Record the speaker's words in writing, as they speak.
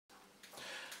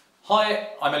Hi,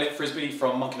 I'm Elliot Frisbee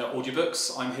from Monkeynut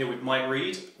Audiobooks. I'm here with Mike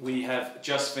Reed. We have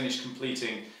just finished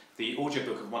completing the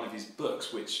audiobook of one of his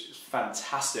books, which is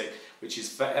fantastic, which is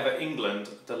Forever England,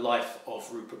 The Life of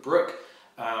Rupert Brooke.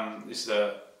 This is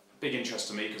a big interest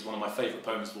to me because one of my favourite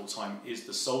poems of all time is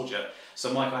The Soldier.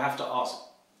 So Mike, I have to ask,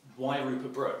 why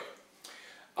Rupert Brooke?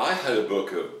 I had a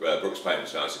book of Brooke's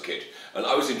poems when I was a kid, and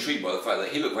I was intrigued by the fact that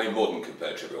he looked very modern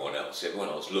compared to everyone else. Everyone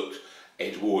else looked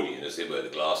Edwardian, as they were, the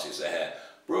glasses, the hair.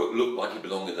 Brooke looked like he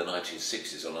belonged in the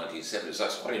 1960s or 1970s. I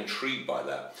was quite intrigued by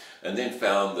that, and then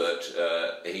found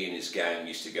that he and his gang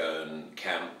used to go and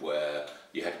camp where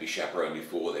you had to be chaperoned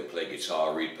before. They play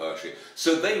guitar, read poetry.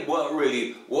 So they were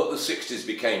really what the 60s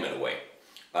became in a way.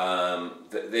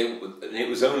 It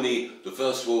was only the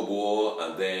First World War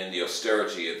and then the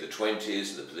austerity of the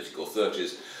 20s, the political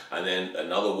 30s, and then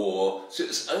another war. So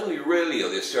it's only really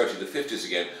the austerity of the 50s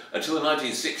again until the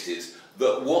 1960s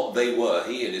that what they were,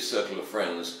 he and his circle of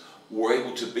friends, were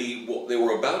able to be what they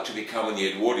were about to become in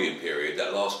the Edwardian period,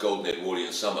 that last golden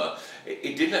Edwardian summer.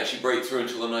 It didn't actually break through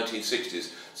until the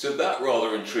 1960s. So that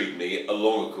rather intrigued me,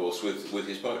 along of course with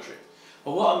his poetry.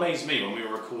 Well, what amazed me when we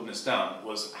were recording this down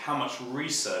was how much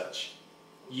research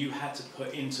you had to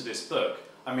put into this book.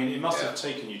 I mean, it must have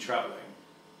taken you travelling.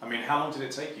 I mean, how long did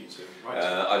it take you to write?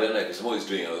 I don't know, because I'm always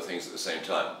doing other things at the same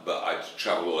time, but I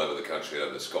travelled all over the country,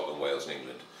 over Scotland, Wales and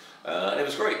England. And it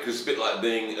was great, because it's a bit like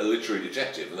being a literary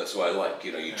detective, and that's what I like.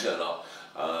 You know, you turn up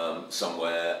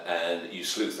somewhere and you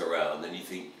sleuth around and you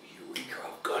think, Eureka,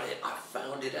 I've got it, I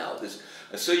found it out.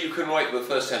 And so you can write with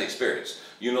first-hand experience.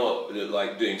 You're not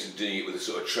like doing it with a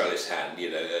sort of trellis hand,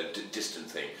 you know, a distant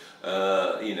thing.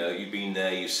 You know, you've been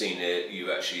there, you've seen it,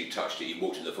 you've actually touched it, you've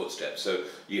walked in the footsteps, so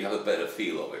you have a better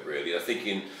feel of it, really. I think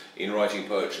in writing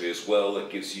poetry as well,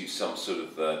 it gives you some sort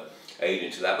of aid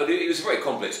into that. But it was a very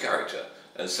complex character,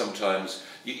 and sometimes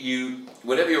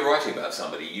whenever you're writing about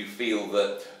somebody, you feel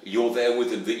that you're there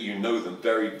with them, that you know them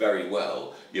very, very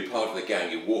well. You're part of the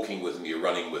gang, you're walking with them, you're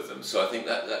running with them. So I think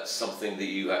that's something that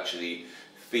you actually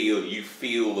feel. You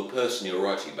feel the person you're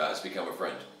writing about has become a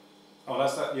friend. Oh,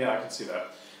 that's that. Yeah, I can see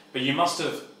that. But you must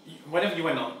have, whenever you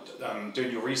went on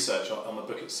doing your research on the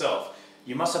book itself,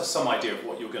 you must have some idea of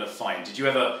what you're going to find. Did you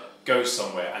ever go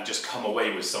somewhere and just come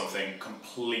away with something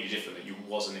completely different that you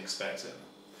wasn't expecting?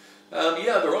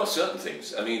 Yeah, there are certain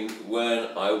things. I mean, when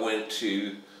I went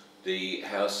to the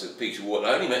house of Peter Ward,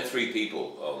 I only met 3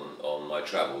 people on my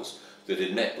travels that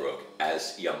had met Brooke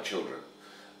as young children,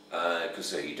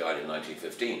 because he died in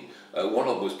 1915. One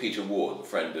of them was Peter Ward, a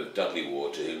friend of Dudley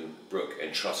Ward, to whom Brooke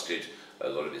entrusted a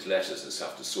lot of his letters and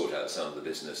stuff to sort out some of the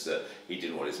business that he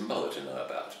didn't want his mother to know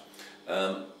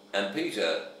about. And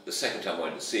Peter, the second time I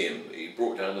went to see him, he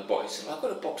brought down the box. He said, I've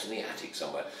got a box in the attic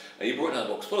somewhere. And he brought down a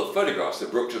box full of photographs that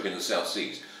Brooke took in the South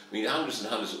Seas. I mean, hundreds and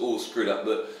hundreds, all screwed up,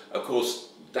 but of course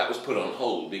that was put on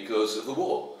hold because of the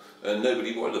war. And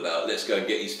nobody worried about, let's go and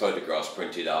get these photographs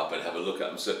printed up and have a look at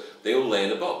them. So they all lay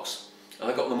in a box. And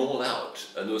I got them all out,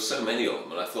 and there were so many of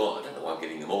them, and I thought, I don't know why I'm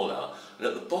getting them all out. And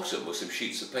at the bottom were some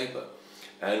sheets of paper.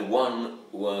 And one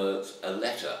was a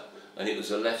letter. And it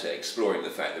was a letter exploring the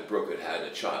fact that Brooke had had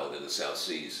a child in the South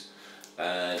Seas.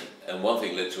 And one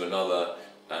thing led to another,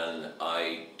 and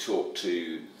I talked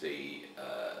to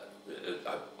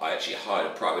I actually hired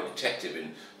a private detective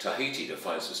in Tahiti to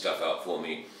find some stuff out for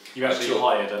me. You actually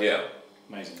hired a... Yeah.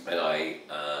 Amazing. And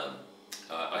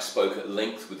I spoke at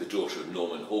length with the daughter of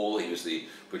Norman Hall. He was the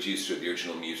producer of the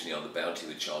original Mutiny on the Bounty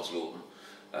with Charles Lawton.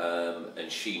 And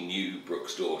she knew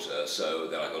Brooke's daughter, so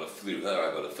then through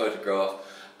her I got a photograph.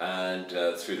 And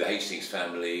through the Hastings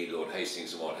family, Lord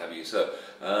Hastings and what have you. So,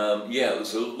 yeah, there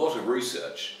was a lot of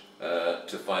research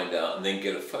to find out and then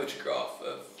get a photograph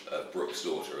of Brooke's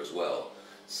daughter as well.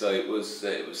 So it was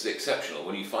exceptional.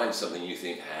 When you find something you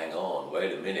think, hang on,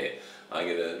 wait a minute, I'm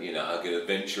gonna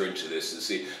venture into this and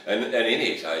see. And in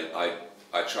it,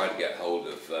 I tried to get hold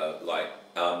of like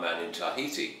our man in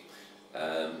Tahiti,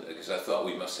 because I thought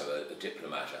we must have a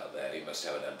diplomat out there. He must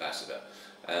have an ambassador.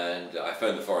 And I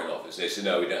phoned the Foreign Office. They said,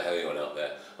 no, we don't have anyone out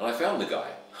there. And I found the guy.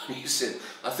 And he said,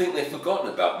 I think they've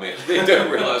forgotten about me. They don't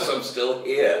realise I'm still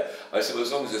here. I said, well,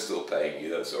 as long as they're still paying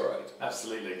you, that's all right.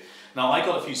 Absolutely. Now, I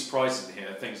got a few surprises in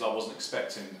here, things I wasn't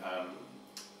expecting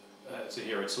to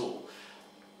hear at all.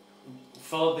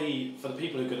 For the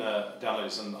people who are going to download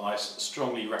this, and I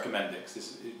strongly recommend it,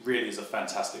 because it really is a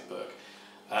fantastic book.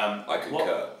 I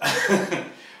concur.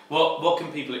 What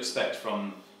can people expect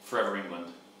from Forever England?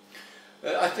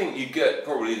 I think you get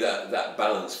probably that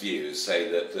balanced view,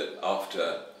 say that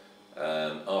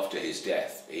after his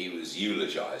death he was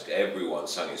eulogised. Everyone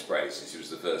sung his praises. He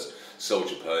was the first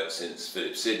soldier poet since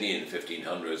Philip Sidney in the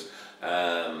 1500s.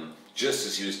 just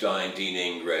as he was dying, Dean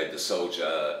Ing read The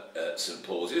Soldier at St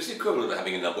Paul's. It was the equivalent of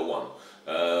having a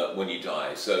 #1 when you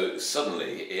die. So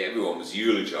suddenly everyone was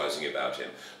eulogising about him,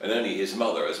 and only his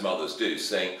mother, as mothers do,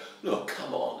 saying, "Look,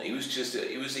 come on, he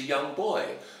was a young boy.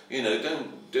 You know,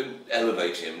 don't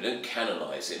elevate him, don't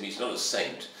canonise him. He's not a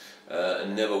saint,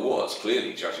 and never was.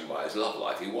 Clearly, judging by his love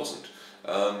life, he wasn't."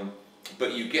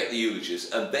 But you get the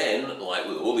eulogies, and then, like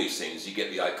with all these things, you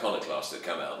get the iconoclasts that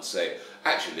come out and say,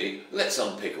 actually, let's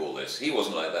unpick all this. He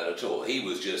wasn't like that at all. He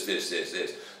was just this, this,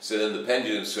 this. So then the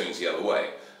pendulum swings the other way,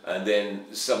 and then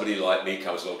somebody like me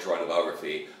comes along to write a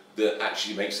biography that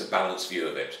actually makes a balanced view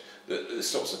of it, that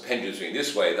stops the pendulum swinging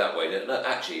this way, that way. No,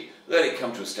 actually, let it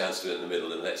come to a standstill in the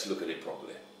middle, and let's look at it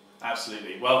properly.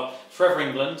 Absolutely. Well, Forever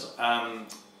England,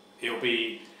 it'll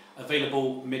be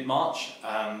available mid-March,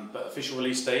 but official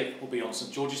release date will be on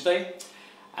St George's Day,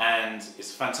 and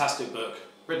it's a fantastic book,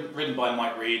 written by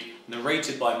Mike Reed,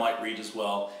 narrated by Mike Reed as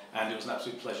well, and it was an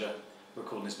absolute pleasure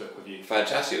recording this book with you.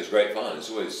 Fantastic, it was great fun.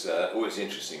 It's always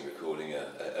interesting recording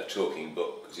a talking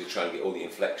book, because you're trying to get all the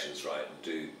inflections right and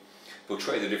to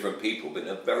portray the different people, but in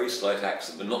a very slight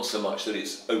accent, but not so much that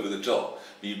it's over the top.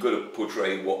 You've got to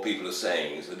portray what people are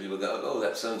saying, so people go, oh,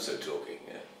 that's so-and-so talking.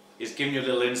 Yeah. He's given you a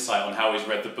little insight on how he's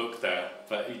read the book there,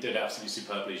 but he did absolutely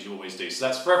superbly, as you always do. So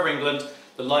that's Forever England,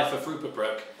 The Life of Rupert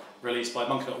Brooke, released by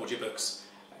Monkeynut Audiobooks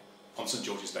on St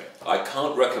George's Day. I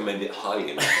can't recommend it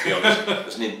highly enough, to be honest.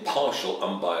 It's an impartial,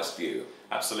 unbiased view.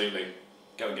 Absolutely.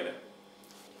 Go and get it.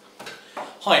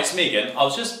 Hi, it's me again. I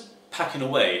was just packing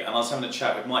away, and I was having a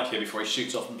chat with Mike here before he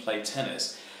shoots off and plays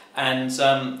tennis, and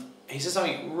he said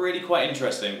something really quite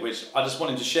interesting, which I just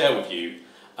wanted to share with you,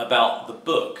 about the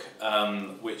book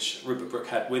which Rupert Brooke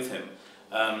had with him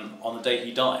on the day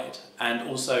he died, and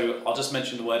also I'll just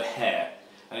mention the word hair,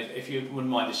 and if you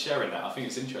wouldn't mind just sharing that, I think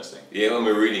it's interesting. Yeah, when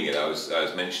we were reading it, I was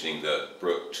mentioning that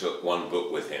Brooke took one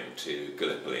book with him to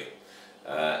Gallipoli.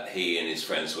 He and his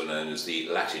friends were known as the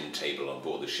Latin table on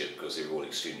board the ship, because they were all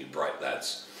extremely bright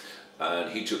lads.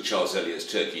 And he took Charles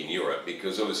Eliot's Turkey in Europe,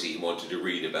 because obviously he wanted to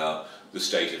read about the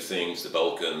state of things, the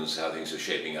Balkans, how things were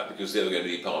shaping up, because they were going to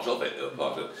be part of it, they were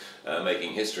part of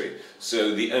making history.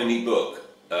 So the only book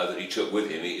that he took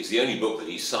with him is the only book that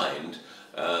he signed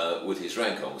with his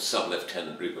rank on, was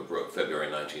Sub-Lieutenant Rupert Brooke,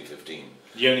 February 1915.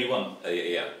 The only one?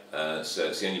 Yeah, so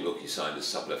it's the only book he signed as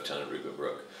Sub-Lieutenant Rupert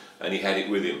Brooke. And he had it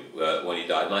with him when he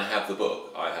died, and I have the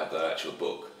book, I have that actual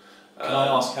book. Can I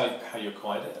ask how you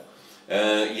acquired it?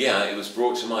 Yeah, it was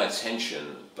brought to my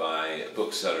attention by a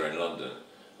bookseller in London,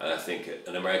 and I think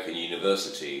an American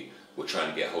university were trying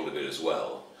to get hold of it as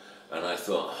well. And I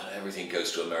thought, oh, everything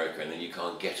goes to America and then you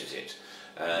can't get at it.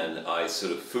 And I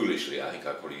sort of foolishly, I think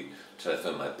I probably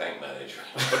telephoned my bank manager,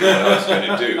 what I was going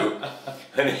to do,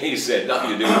 and he said,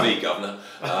 nothing to do with me, Governor.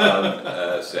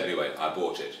 So anyway, I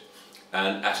bought it.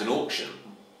 And at an auction,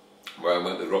 where I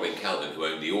went with Robin Calvin, who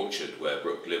owned the orchard where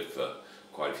Brooke lived for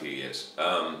quite a few years,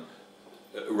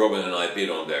 Robin and I bid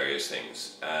on various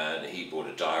things, and he bought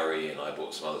a diary and I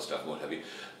bought some other stuff and what have you.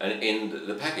 And in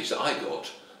the package that I got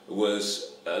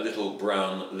was a little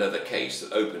brown leather case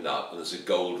that opened up, and there's a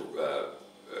gold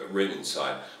rim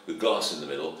inside with glass in the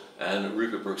middle, and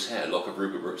Rupert Brooke's hair, lock of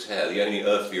Rupert Brooke's hair, the only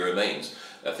earthly remains.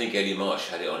 I think Eddie Marsh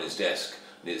had it on his desk,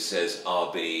 and it says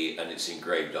RB, and it's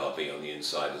engraved RB on the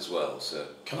inside as well. So,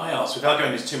 can I ask, without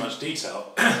going into too much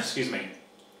detail, excuse me,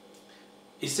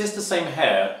 is this the same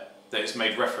hair that is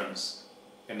made reference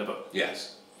in the book?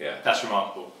 Yes. Yeah. That's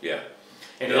remarkable. Yeah.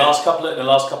 In the last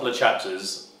couple of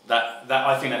chapters, that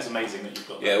I think that's amazing that you've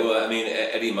got that. Yeah. Well, I mean,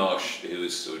 Eddie Marsh, who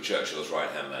was sort of Churchill's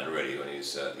right-hand man really when he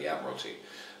was the Admiralty,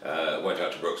 went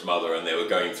out to Brooke's mother, and they were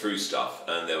going through stuff,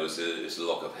 and there was this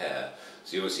lock of hair.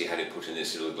 So he obviously had it put in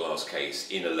this little glass case,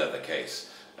 in a leather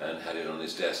case, and had it on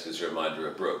his desk as a reminder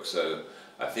of Brooke. So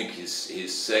I think his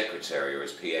secretary or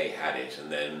his PA had it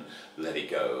and then let it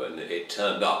go, and it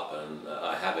turned up, and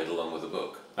I have it along with the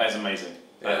book. That is amazing.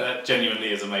 Yeah. That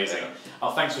genuinely is amazing. Yeah.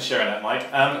 Oh, thanks for sharing that,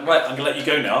 Mike. Right, I'm going to let you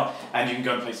go now, and you can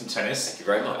go and play some tennis. Thank you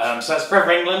very much. So that's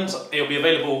Forever England. It'll be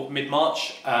available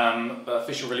mid-March, but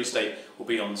official release date will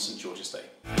be on St George's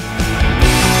Day.